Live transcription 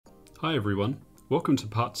Hi everyone, welcome to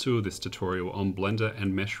part 2 of this tutorial on Blender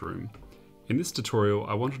and Meshroom. In this tutorial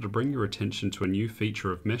I wanted to bring your attention to a new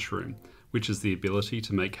feature of Meshroom, which is the ability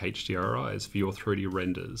to make HDRIs for your 3D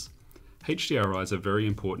renders. HDRIs are very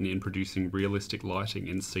important in producing realistic lighting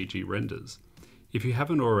in CG renders. If you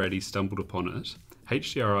haven't already stumbled upon it,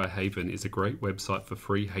 HDRI Haven is a great website for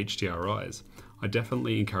free HDRIs. I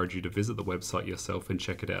definitely encourage you to visit the website yourself and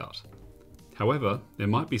check it out. However, there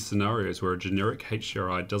might be scenarios where a generic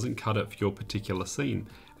HDRI doesn't cut it for your particular scene,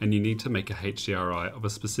 and you need to make a HDRI of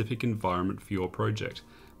a specific environment for your project.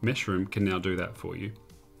 Meshroom can now do that for you.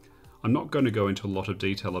 I'm not going to go into a lot of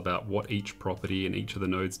detail about what each property in each of the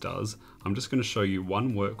nodes does. I'm just going to show you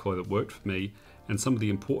one workflow that worked for me and some of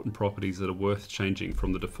the important properties that are worth changing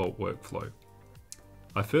from the default workflow.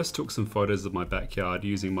 I first took some photos of my backyard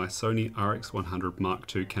using my Sony RX100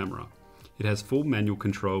 Mark II camera. It has full manual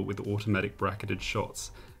control with automatic bracketed shots,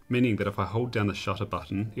 meaning that if I hold down the shutter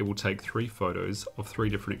button, it will take 3 photos of 3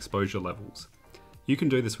 different exposure levels. You can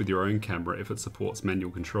do this with your own camera if it supports manual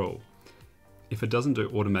control. If it doesn't do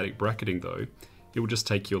automatic bracketing though, it will just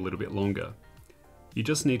take you a little bit longer. You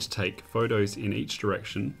just need to take photos in each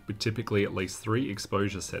direction with typically at least 3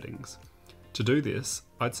 exposure settings. To do this,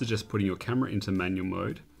 I'd suggest putting your camera into manual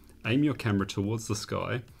mode, aim your camera towards the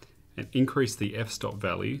sky, and increase the f-stop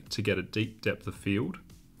value to get a deep depth of field.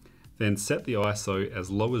 Then set the ISO as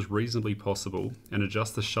low as reasonably possible and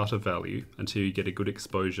adjust the shutter value until you get a good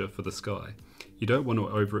exposure for the sky. You don't want to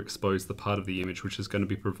overexpose the part of the image which is going to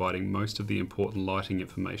be providing most of the important lighting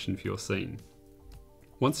information for your scene.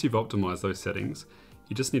 Once you've optimized those settings,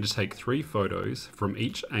 you just need to take 3 photos from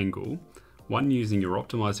each angle, one using your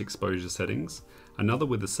optimized exposure settings, another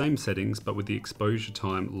with the same settings but with the exposure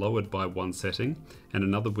time lowered by 1 setting, and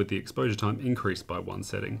another with the exposure time increased by 1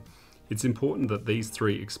 setting. It's important that these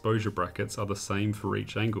 3 exposure brackets are the same for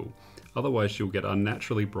each angle, otherwise you'll get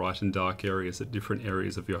unnaturally bright and dark areas at different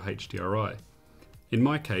areas of your HDRI. In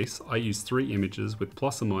my case, I use 3 images with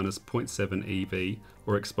plus or minus 0.7 EV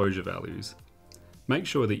or exposure values. Make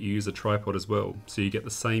sure that you use a tripod as well, so you get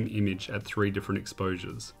the same image at 3 different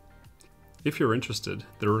exposures. If you're interested,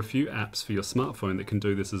 there are a few apps for your smartphone that can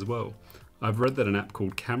do this as well. I've read that an app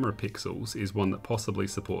called Camera Pixels is one that possibly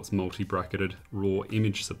supports multi-bracketed raw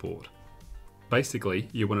image support. Basically,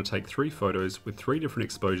 you want to take 3 photos with 3 different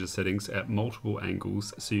exposure settings at multiple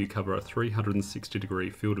angles so you cover a 360-degree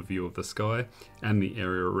field of view of the sky and the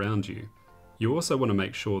area around you. You also want to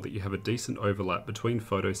make sure that you have a decent overlap between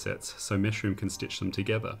photo sets so Meshroom can stitch them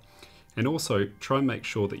together. And also, try and make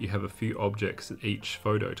sure that you have a few objects in each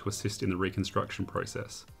photo to assist in the reconstruction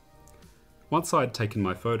process. Once I had taken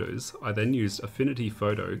my photos, I then used Affinity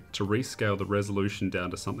Photo to rescale the resolution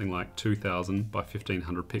down to something like 2000 by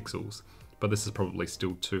 1500 pixels, but this is probably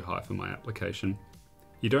still too high for my application.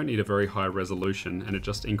 You don't need a very high resolution and it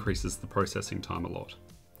just increases the processing time a lot.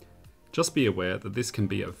 Just be aware that this can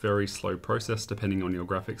be a very slow process depending on your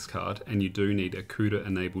graphics card, and you do need a CUDA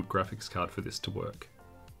enabled graphics card for this to work.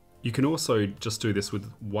 You can also just do this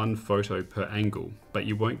with 1 photo per angle, but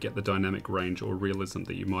you won't get the dynamic range or realism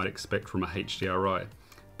that you might expect from a HDRI,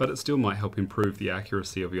 but it still might help improve the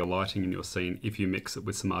accuracy of your lighting in your scene if you mix it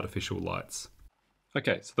with some artificial lights.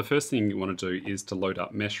 Okay, so the first thing you want to do is to load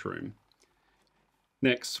up Meshroom.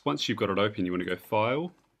 Next, once you've got it open, you want to go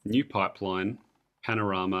File, New Pipeline,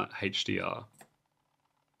 Panorama HDR.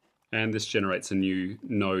 And this generates a new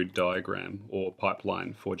node diagram or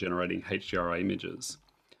pipeline for generating HDRI images.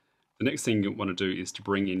 The next thing you want to do is to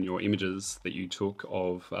bring in your images that you took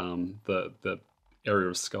of the area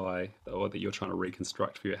of sky or that you're trying to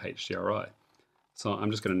reconstruct for your HDRI. So I'm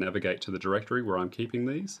just going to navigate to the directory where I'm keeping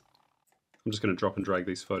these. I'm just going to drop and drag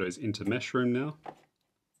these photos into Meshroom now.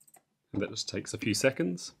 And that just takes a few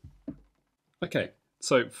seconds. Okay,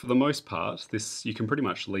 so for the most part, you can pretty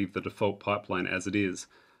much leave the default pipeline as it is.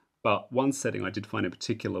 But one setting I did find in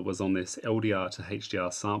particular was on this LDR to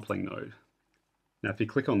HDR sampling node. Now if you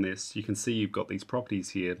click on this, you can see you've got these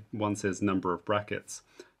properties here. One says number of brackets.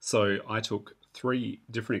 So I took 3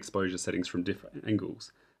 different exposure settings from different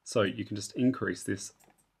angles. So you can just increase this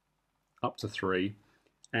up to 3,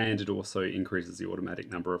 and it also increases the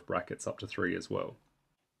automatic number of brackets up to 3 as well.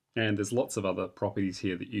 And there's lots of other properties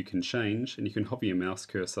here that you can change, and you can hover your mouse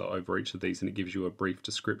cursor over each of these and it gives you a brief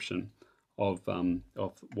description of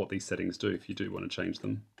what these settings do if you do want to change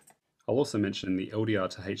them. I'll also mention the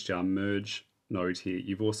LDR to HDR merge node here,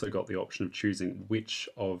 you've also got the option of choosing which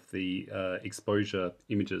of the exposure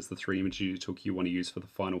images, the 3 images you took, you want to use for the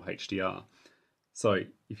final HDR. So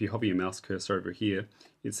if you hover your mouse cursor over here,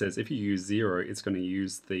 it says if you use 0, it's going to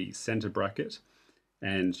use the center bracket,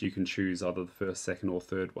 and you can choose either the first, second or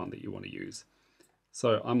third one that you want to use.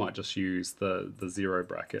 So I might just use the 0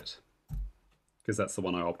 bracket, because that's the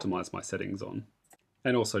one I optimize my settings on.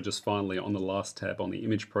 And also just finally on the last tab on the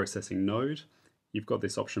image processing node, you've got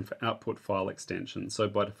this option for output file extension. So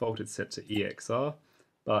by default it's set to EXR,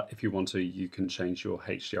 but if you want to, you can change your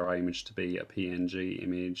HDRI image to be a PNG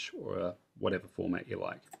image or whatever format you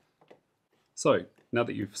like. So now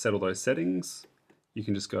that you've set all those settings, you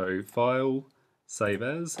can just go File, Save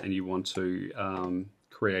As, and you want to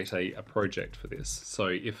create a project for this. So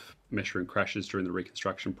if Meshroom crashes during the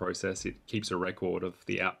reconstruction process, it keeps a record of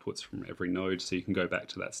the outputs from every node, so you can go back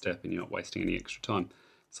to that step and you're not wasting any extra time.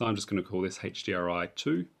 So I'm just going to call this HDRI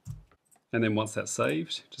 2. And then once that's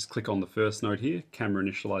saved, just click on the first node here, Camera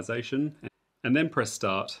Initialization, and then press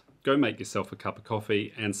Start. Go make yourself a cup of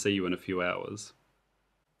coffee and see you in a few hours.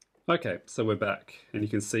 Okay, so we're back, and you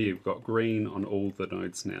can see you've got green on all the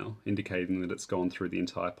nodes now, indicating that it's gone through the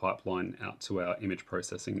entire pipeline out to our image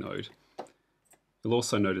processing node. You'll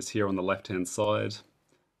also notice here on the left-hand side,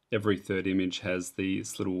 every third image has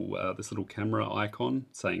this little camera icon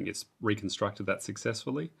saying it's reconstructed that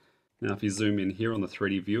successfully. Now if you zoom in here on the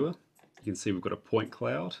 3D viewer, you can see we've got a point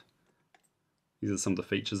cloud. These are some of the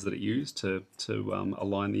features that it used to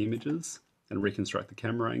align the images and reconstruct the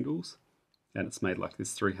camera angles. And it's made like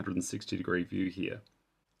this 360-degree view here.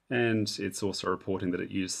 And it's also reporting that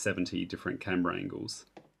it used 70 different camera angles.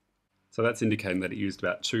 So that's indicating that it used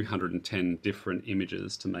about 210 different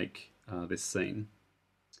images to make this scene.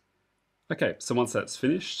 Okay, so once that's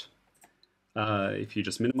finished, if you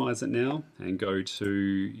just minimize it now and go to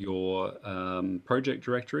your project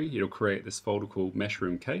directory, it'll create this folder called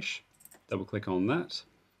Meshroom Cache. Double click on that.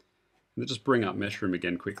 And then just bring up Meshroom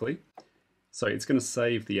again quickly. So it's going to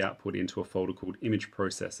save the output into a folder called Image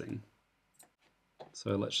Processing.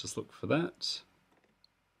 So let's just look for that.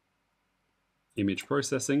 Image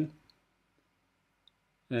Processing.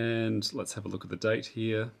 And let's have a look at the date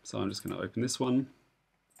here. So I'm just going to open this one.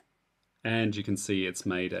 And you can see it's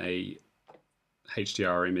made a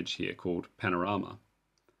HDR image here called Panorama.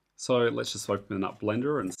 So let's just open up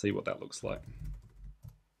Blender and see what that looks like.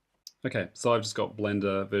 Okay, so I've just got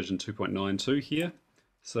Blender version 2.92 here.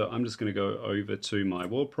 So I'm just going to go over to my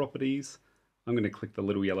world properties. I'm going to click the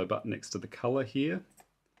little yellow button next to the color here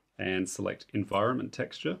and select environment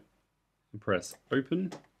texture and press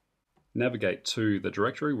open. Navigate to the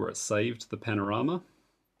directory where it saved the panorama.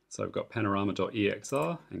 So I've got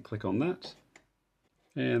panorama.exr and click on that.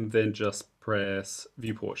 And then just press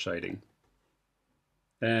viewport shading.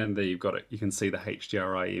 And there you've got it. You can see the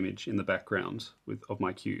HDRI image in the background of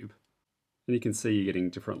my cube. And you can see you're getting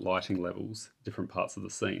different lighting levels, different parts of the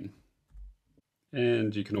scene.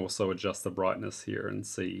 And you can also adjust the brightness here and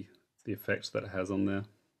see the effect that it has on there.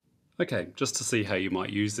 Okay, just to see how you might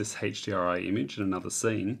use this HDRI image in another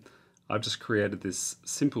scene, I've just created this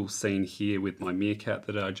simple scene here with my meerkat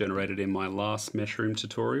that I generated in my last Meshroom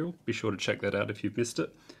tutorial. Be sure to check that out if you've missed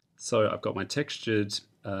it. So I've got my textured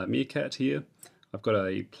meerkat here. I've got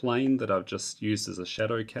a plane that I've just used as a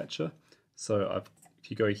shadow catcher. So if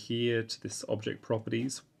you go here to this object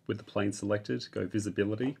properties with the plane selected, go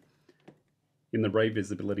visibility. In the ray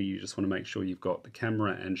visibility, you just want to make sure you've got the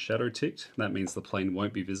camera and shadow ticked. That means the plane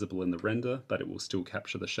won't be visible in the render, but it will still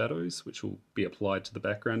capture the shadows, which will be applied to the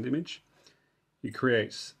background image. You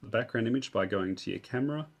create the background image by going to your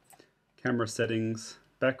camera, camera settings,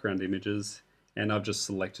 background images, and I've just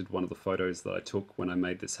selected one of the photos that I took when I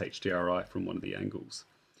made this HDRI from one of the angles.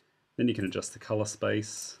 Then you can adjust the color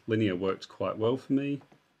space. Linear worked quite well for me.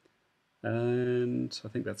 And I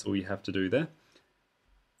think that's all you have to do there.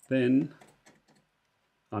 Then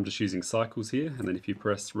I'm just using cycles here, and then if you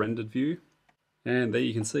press rendered view, and there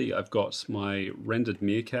you can see I've got my rendered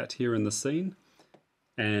meerkat here in the scene,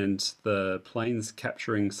 and the plane's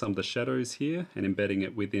capturing some of the shadows here and embedding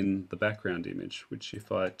it within the background image, which if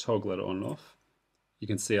I toggle it on and off, you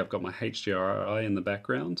can see I've got my HDRI in the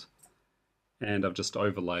background, and I've just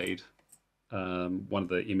overlaid one of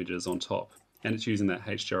the images on top, and it's using that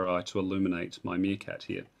HDRI to illuminate my meerkat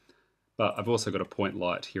here. But I've also got a point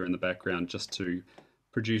light here in the background just to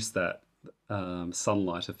produce that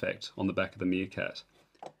sunlight effect on the back of the meerkat.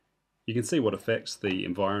 You can see what effect the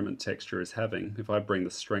environment texture is having. If I bring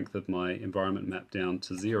the strength of my environment map down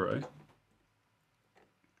to 0,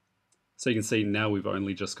 so you can see now we've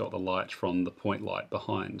only just got the light from the point light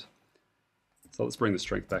behind. So let's bring the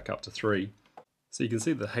strength back up to 3. So you can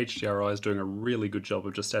see the HDRI is doing a really good job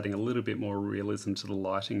of just adding a little bit more realism to the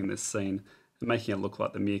lighting in this scene and making it look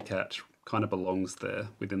like the meerkat kind of belongs there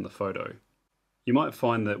within the photo. You might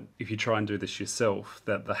find that if you try and do this yourself,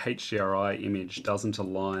 that the HDRI image doesn't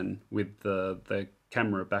align with the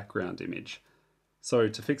camera background image. So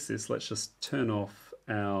to fix this, let's just turn off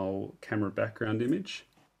our camera background image,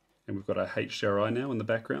 and we've got our HDRI now in the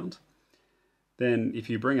background. Then if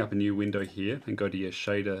you bring up a new window here and go to your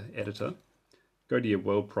shader editor, go to your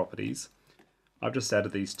world properties, I've just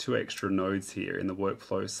added these 2 extra nodes here in the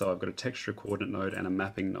workflow. So I've got a texture coordinate node and a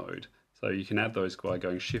mapping node. So you can add those by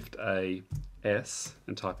going Shift-A, S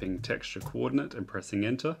and typing texture coordinate and pressing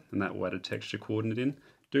enter, and that will add a texture coordinate in.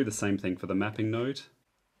 Do the same thing for the mapping node.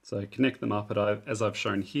 So connect them up as I've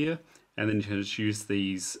shown here, and then you can just use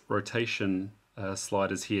these rotation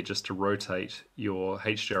sliders here just to rotate your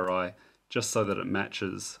HDRI just so that it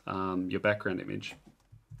matches your background image.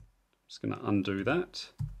 Just going to undo that.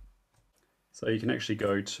 So you can actually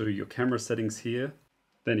go to your camera settings here.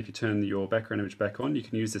 Then if you turn your background image back on, you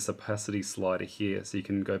can use this opacity slider here, so you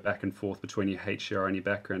can go back and forth between your HDRI and your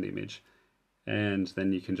background image. And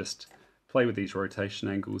then you can just play with these rotation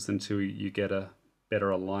angles until you get a better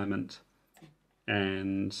alignment.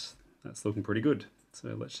 And that's looking pretty good.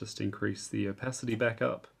 So let's just increase the opacity back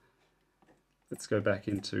up. Let's go back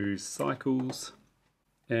into cycles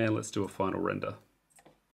and let's do a final render.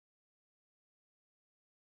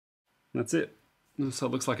 And that's it. So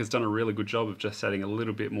it looks like it's done a really good job of just adding a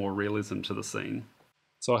little bit more realism to the scene.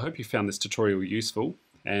 So I hope you found this tutorial useful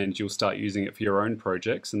and you'll start using it for your own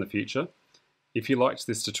projects in the future. If you liked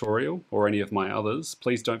this tutorial or any of my others,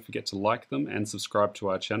 please don't forget to like them and subscribe to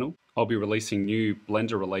our channel. I'll be releasing new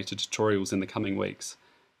Blender related tutorials in the coming weeks.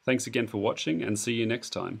 Thanks again for watching and see you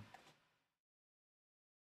next time.